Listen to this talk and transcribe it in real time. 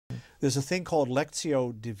There's a thing called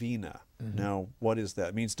Lectio Divina. Now, what is that?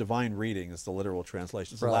 It means divine reading is the literal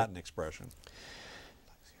translation. It's a Latin expression.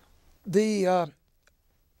 The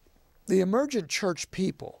emergent church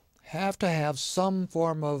people have to have some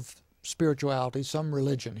form of spirituality, some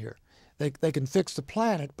religion here. They can fix the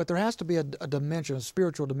planet, but there has to be a dimension, a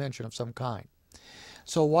spiritual dimension of some kind.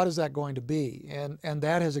 So what is that going to be? And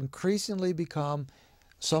that has increasingly become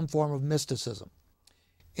some form of mysticism.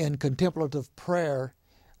 In contemplative prayer,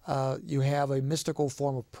 you have a mystical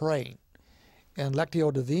form of praying. In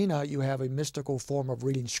Lectio Divina, you have a mystical form of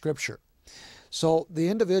reading Scripture. So the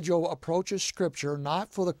individual approaches Scripture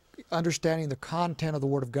not for the understanding the content of the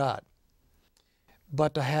Word of God,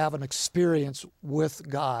 but to have an experience with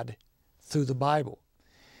God through the Bible.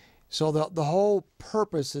 So the whole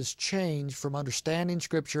purpose is changed from understanding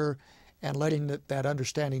Scripture and letting that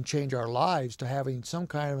understanding change our lives to having some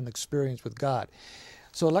kind of an experience with God.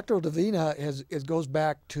 So Lectio Divina it goes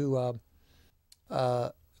back to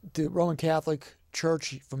the Roman Catholic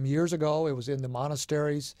Church from years ago. It was in the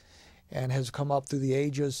monasteries and has come up through the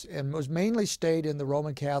ages and was mainly stayed in the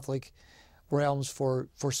Roman Catholic realms for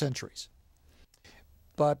centuries.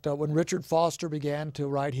 But when Richard Foster began to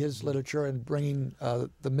write his literature and bringing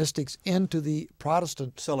the mystics into the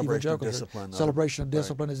Protestant Celebration of Discipline. Celebration of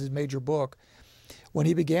Discipline is his major book. When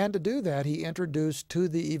he began to do that, he introduced to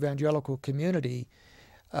the evangelical community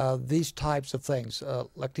these types of things,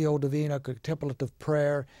 Lectio Divina, contemplative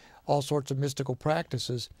prayer, all sorts of mystical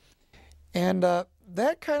practices. And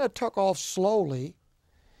that kind of took off slowly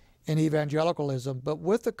in evangelicalism, but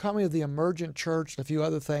with the coming of the emergent church and a few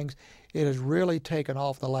other things, it has really taken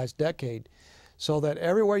off in the last decade, so that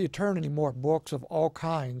everywhere you turn anymore, books of all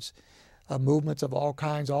kinds, movements of all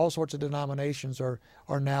kinds, all sorts of denominations are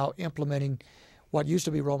now implementing what used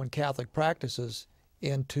to be Roman Catholic practices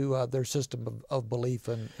into their system of belief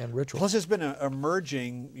and ritual. Plus, there's been a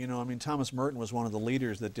merging, I mean, Thomas Merton was one of the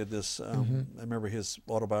leaders that did this. I remember his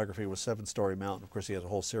autobiography was Seven Story Mountain. Of course, he has a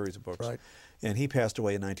whole series of books. Right. And he passed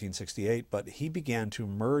away in 1968, but he began to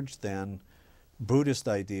merge then Buddhist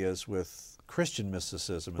ideas with Christian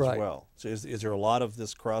mysticism as well. So is there a lot of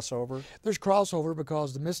this crossover? There's crossover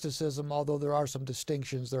because the mysticism, although there are some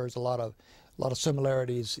distinctions, there's a lot of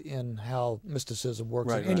similarities in how mysticism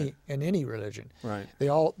works in any religion. Right. They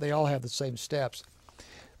all have the same steps.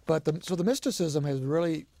 But so the mysticism has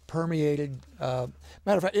really permeated. Matter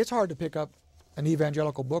of fact, it's hard to pick up an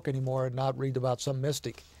evangelical book anymore and not read about some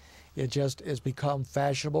mystic. It just has become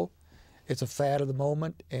fashionable. It's a fad of the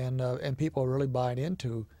moment, and people are really buying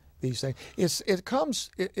into these things.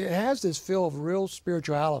 It has this feel of real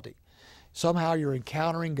spirituality. Somehow you're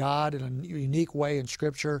encountering God in a unique way in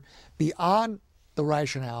Scripture, beyond the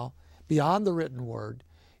rationale, beyond the written word.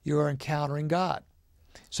 You're encountering God.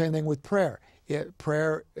 Same thing with prayer.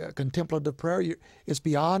 Contemplative prayer, it's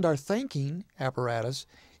beyond our thinking apparatus.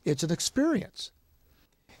 It's an experience.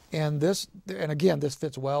 And again, this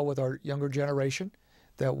fits well with our younger generation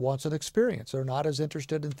that wants an experience. They're not as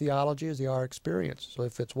interested in theology as they are experience, so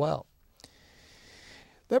it fits well.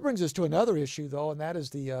 That brings us to another issue, though, and that is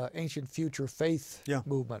the ancient future faith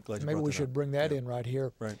movement. Maybe we should bring that in right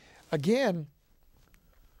here. Right. Again,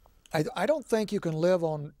 I don't think you can live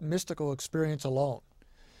on mystical experience alone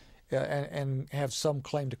and have some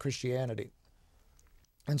claim to Christianity.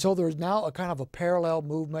 And so there's now a kind of a parallel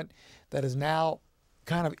movement that is now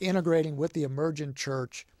kind of integrating with the emergent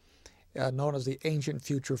church, known as the ancient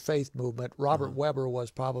future faith movement. Robert Weber was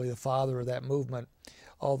probably the father of that movement,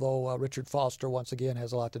 although Richard Foster, once again,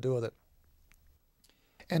 has a lot to do with it.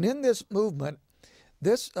 And in this movement,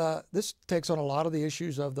 this takes on a lot of the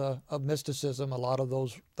issues of mysticism, a lot of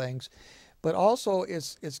those things, but also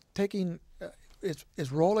it's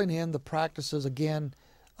rolling in the practices again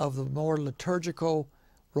of the more liturgical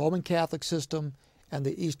Roman Catholic system and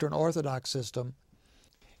the Eastern Orthodox system,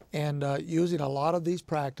 and using a lot of these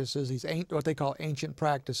practices, what they call ancient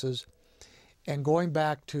practices, and going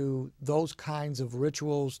back to those kinds of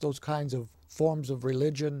rituals, those kinds of forms of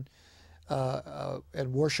religion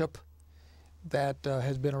and worship that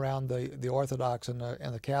has been around the Orthodox and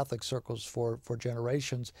the Catholic circles for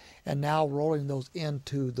generations, and now rolling those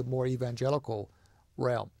into the more evangelical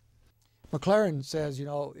realm. McLaren says,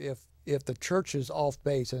 if the church is off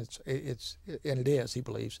base, and it is, he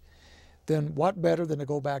believes, then what better than to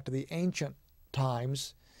go back to the ancient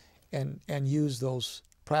times and use those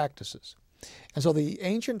practices. And so the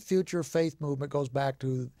ancient future faith movement goes back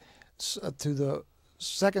to the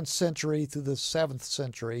 2nd century through the 7th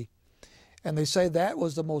century, and they say that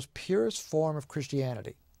was the most purest form of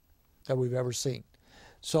Christianity that we've ever seen.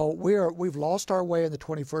 So we've lost our way in the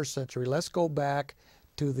 21st century. Let's go back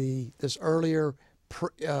to this earlier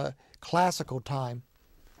classical time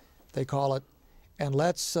they call it, and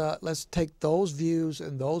let's take those views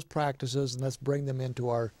and those practices and let's bring them into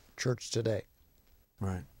our church today.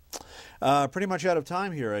 Right. Pretty much out of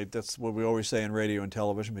time here. That's what we always say in radio and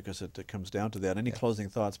television because it comes down to that. Any closing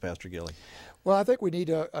thoughts, Pastor Gilley? Well, I think we need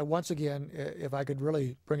to, once again, if I could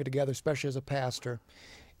really bring it together, especially as a pastor,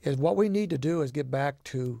 is what we need to do is get back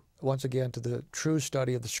to, once again, to the true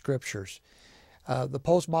study of the Scriptures. The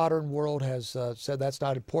postmodern world has said that's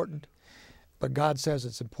not important, but God says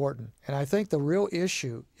it's important. And I think the real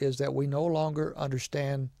issue is that we no longer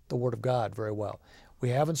understand the Word of God very well. We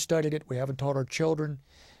haven't studied it. We haven't taught our children.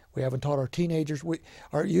 We haven't taught our teenagers.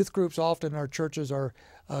 Our youth groups often in our churches are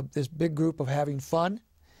this big group of having fun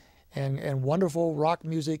and wonderful rock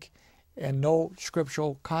music and no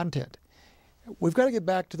scriptural content. We've got to get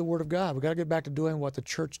back to the Word of God. We've got to get back to doing what the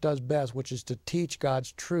church does best, which is to teach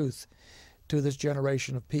God's truth to this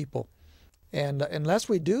generation of people. And unless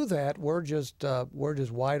we do that, we're just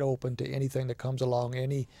wide open to anything that comes along.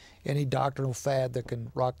 Any doctrinal fad that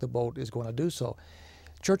can rock the boat is going to do so.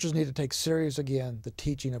 Churches need to take serious again the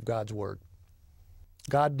teaching of God's Word.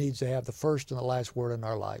 God needs to have the first and the last word in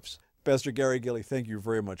our lives. Pastor Gary Gilley, thank you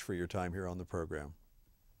very much for your time here on the program.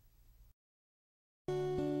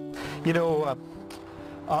 You know,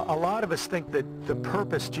 a lot of us think that the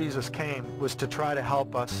purpose Jesus came was to try to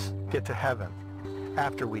help us get to heaven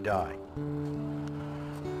after we die.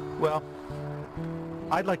 Well,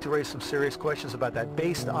 I'd like to raise some serious questions about that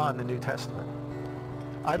based on the New Testament.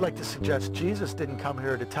 I'd like to suggest Jesus didn't come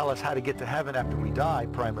here to tell us how to get to heaven after we die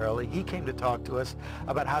primarily. He came to talk to us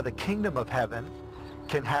about how the kingdom of heaven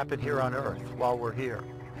can happen here on earth while we're here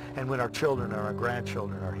and when our children and our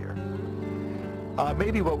grandchildren are here.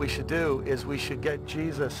 Maybe what we should do is we should get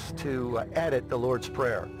Jesus to edit the Lord's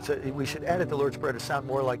Prayer. So we should edit the Lord's Prayer to sound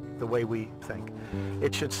more like the way we think.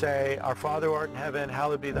 It should say, "Our Father who art in heaven,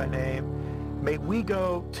 hallowed be thy name. May we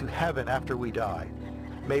go to heaven after we die.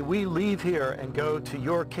 May we leave here and go to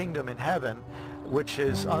your kingdom in heaven, which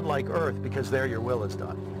is unlike earth because there your will is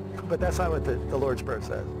done." But that's not what the Lord's Prayer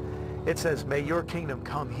says. It says, "May your kingdom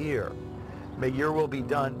come here. May your will be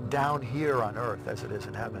done down here on earth as it is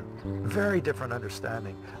in heaven." Very different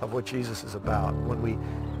understanding of what Jesus is about when we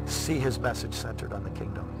see his message centered on the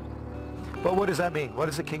kingdom. But what does that mean? What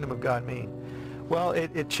does the kingdom of God mean? Well,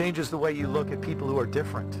 it changes the way you look at people who are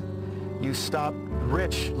different. You stop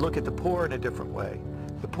rich, look at the poor in a different way.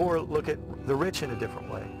 The poor look at the rich in a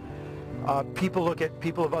different way. People look at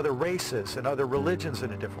people of other races and other religions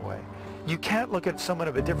in a different way. You can't look at someone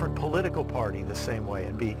of a different political party the same way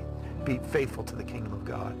and be faithful to the kingdom of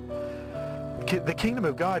God. The kingdom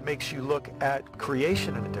of God makes you look at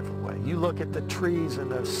creation in a different way. You look at the trees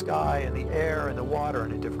and the sky and the air and the water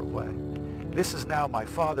in a different way. This is now my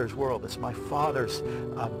Father's world. It's my Father's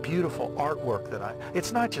beautiful artwork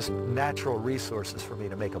it's not just natural resources for me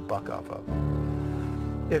to make a buck off of.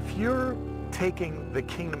 If you're taking the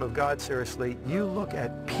kingdom of God seriously, you look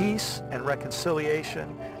at peace and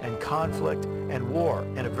reconciliation and conflict and war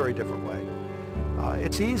in a very different way.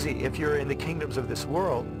 It's easy if you're in the kingdoms of this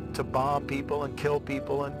world to bomb people and kill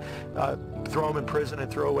people and throw them in prison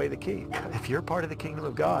and throw away the key. If you're part of the kingdom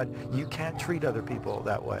of God, you can't treat other people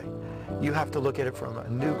that way. You have to look at it from a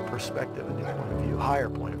new perspective, a new point of view, higher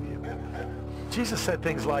point of view. Jesus said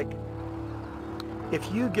things like,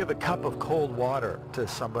 if you give a cup of cold water to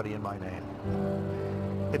somebody in my name,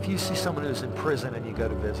 if you see someone who's in prison and you go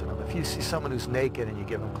to visit them, if you see someone who's naked and you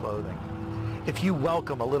give them clothing, if you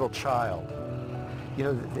welcome a little child, you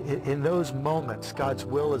know, in those moments, God's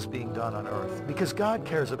will is being done on earth because God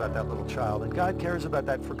cares about that little child and God cares about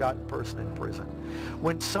that forgotten person in prison.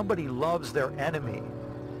 When somebody loves their enemy,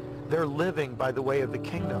 they're living by the way of the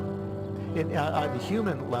kingdom. On the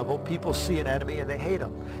human level, people see an enemy and they hate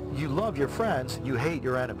them. You love your friends, you hate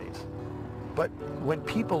your enemies. But when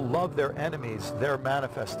people love their enemies, they're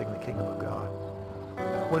manifesting the kingdom of God.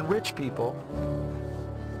 When rich people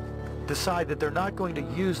decide that they're not going to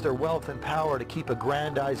use their wealth and power to keep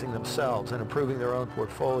aggrandizing themselves and improving their own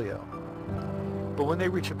portfolio, but when they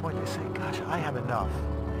reach a point, they say, gosh, I have enough,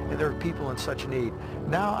 and there are people in such need.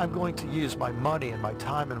 Now I'm going to use my money and my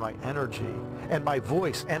time and my energy and my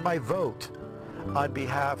voice and my vote on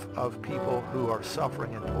behalf of people who are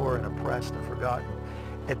suffering and poor and oppressed and forgotten.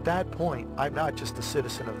 At that point, I'm not just a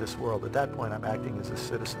citizen of this world. At that point, I'm acting as a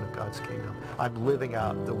citizen of God's kingdom. I'm living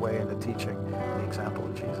out the way and the teaching and the example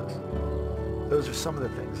of Jesus. Those are some of the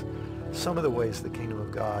things, some of the ways the kingdom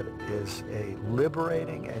of God is a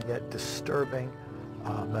liberating and yet disturbing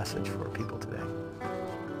message for people today.